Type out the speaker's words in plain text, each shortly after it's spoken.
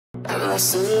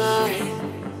lost the light,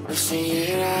 losing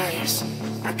your eyes.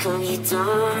 I calm you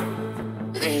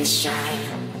down, let it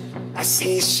shine. I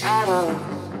see a shadow,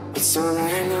 it's all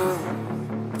I know.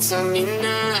 Tell me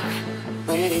now,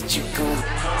 where did you go?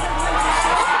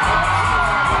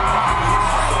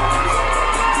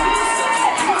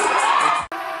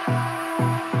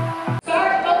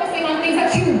 Start focusing on things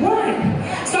that you want.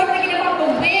 Start thinking about the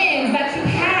wins that you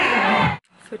have.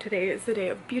 So today is the day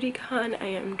of Beautycon. I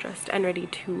am dressed and ready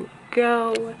to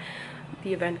go.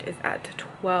 The event is at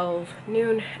 12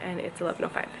 noon and it's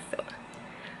 11:05, so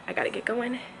I gotta get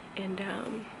going, and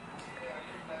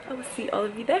I will see all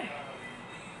of you there.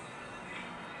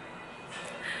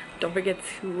 Don't forget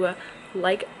to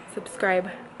like, subscribe,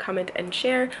 comment, and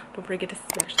share. Don't forget to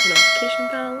smash the notification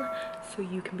bell so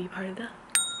you can be part of the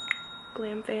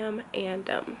glam fam, and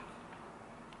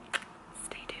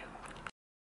stay tuned.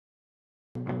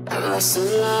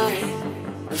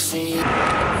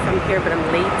 I'm here, but I'm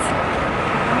late.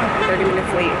 30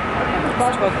 minutes late. It's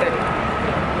 12:30.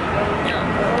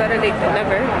 Better late than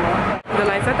never. The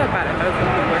lines I thought about it. I was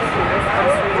gonna be worse than this. I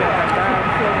was really not that bad.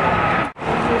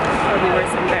 I'll be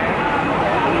worse than there.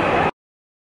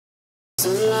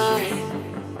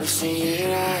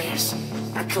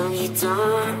 I calm you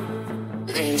down,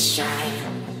 let it shine.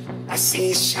 I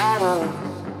see a shadow,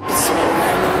 it's all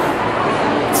I know.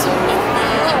 Tell me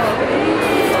now, where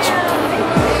did you go?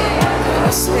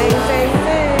 Say.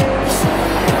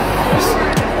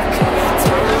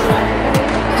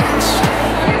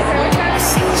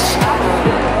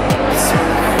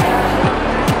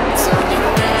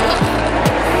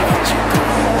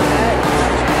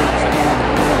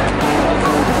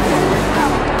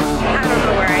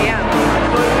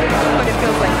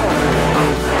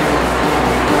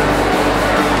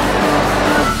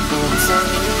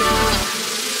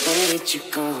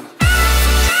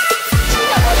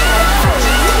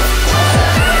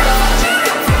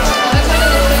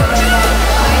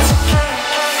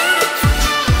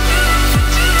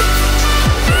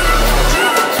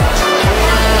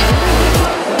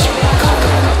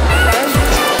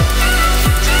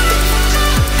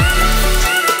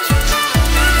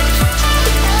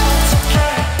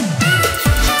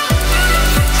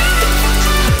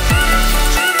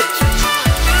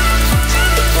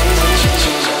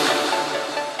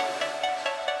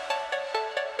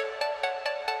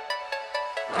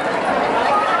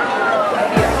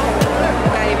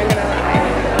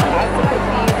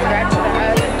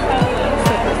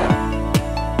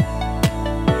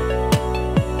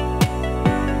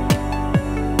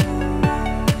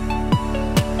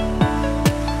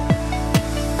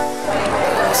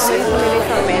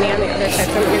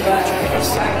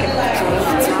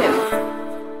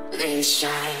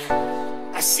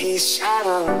 I see a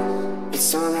shadow,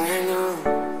 it's all I know.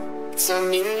 Tell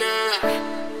me now,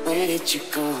 where did you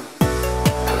go?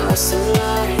 I lost the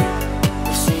light,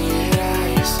 losing your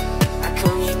eyes. I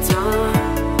calm you down.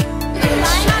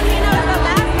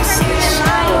 I see a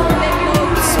shadow,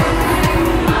 it's all I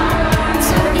know.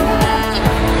 Tell me now,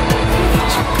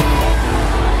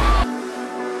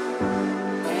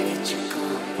 where did you go? Where did you go?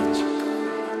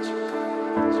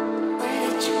 Where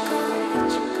did you go?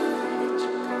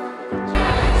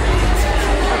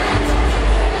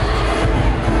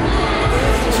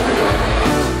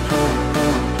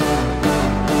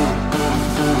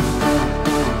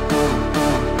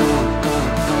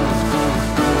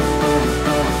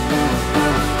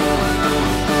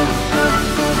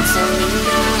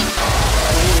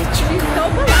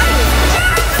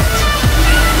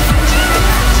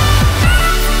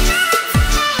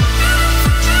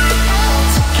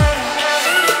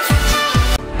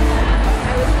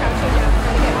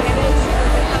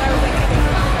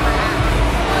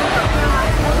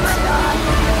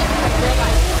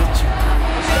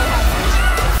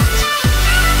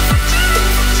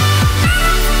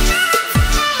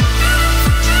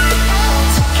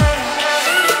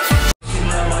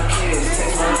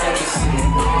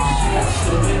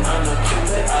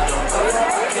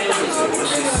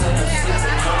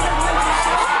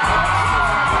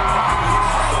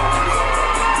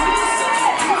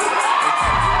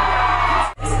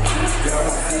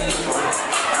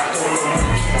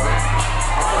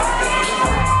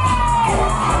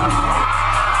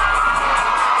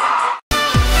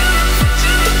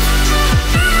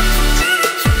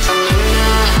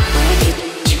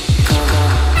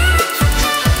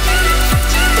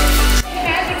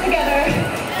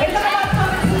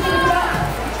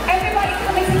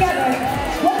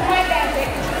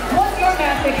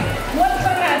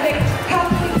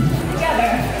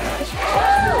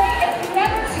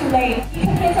 late. We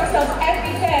convince ourselves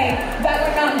every day that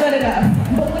we're not good enough.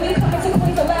 But when you come into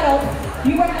Queen's Stiletto,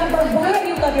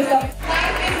 yourself.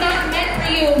 Life is not meant for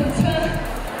you to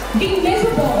be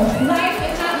miserable. Life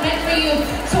is not meant for you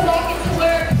to walk into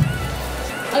work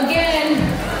again,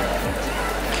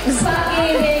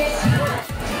 sucking, bitch.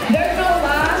 There's no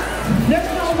loss. There's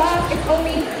no loss. It's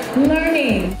only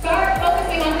learning. Start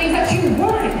focusing on things that you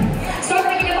want. Start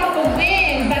thinking about the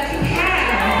wins that you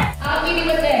have. I'll leave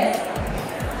you with this.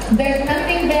 There's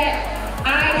nothing that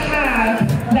I have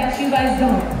that you guys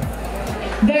don't.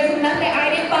 There's nothing, I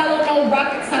didn't follow no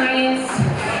rocket science.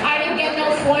 I didn't get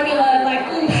no formula like,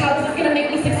 ooh, how is this gonna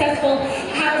make me successful?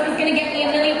 How is this gonna get me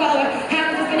 $1 million?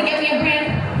 How is this gonna get me a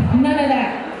brand? None of that.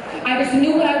 I just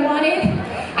knew what I wanted.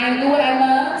 I knew what I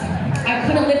loved. I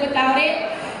couldn't live without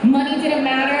it. Money didn't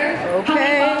matter. How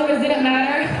many followers didn't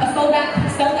matter. A sold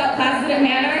out class didn't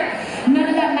matter. None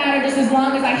of that mattered just as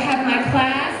long as I had my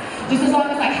class, just as long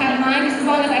as I had mine, just as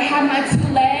long as I had my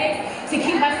 2 legs to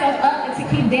keep myself up and to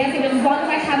keep dancing, just as long as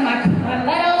I had my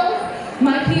stilettos,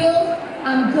 my heels,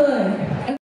 I'm good.